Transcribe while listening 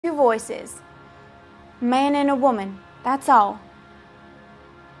Two voices. A man and a woman. That's all.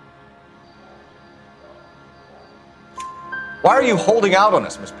 Why are you holding out on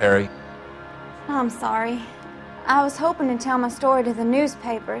us, Miss Perry? I'm sorry. I was hoping to tell my story to the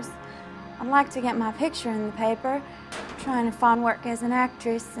newspapers. I'd like to get my picture in the paper. I'm trying to find work as an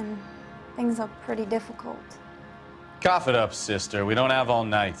actress, and things are pretty difficult. Cough it up, sister. We don't have all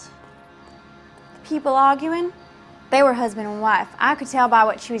night. The people arguing? They were husband and wife. I could tell by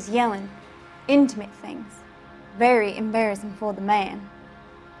what she was yelling. Intimate things. Very embarrassing for the man.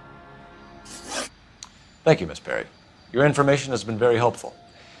 Thank you, Miss Perry. Your information has been very helpful.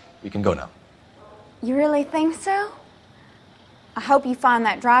 We can go now. You really think so? I hope you find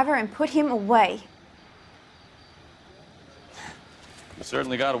that driver and put him away. You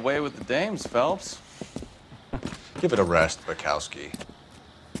certainly got away with the dames, Phelps. Give it a rest, Bukowski.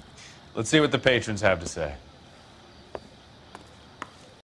 Let's see what the patrons have to say.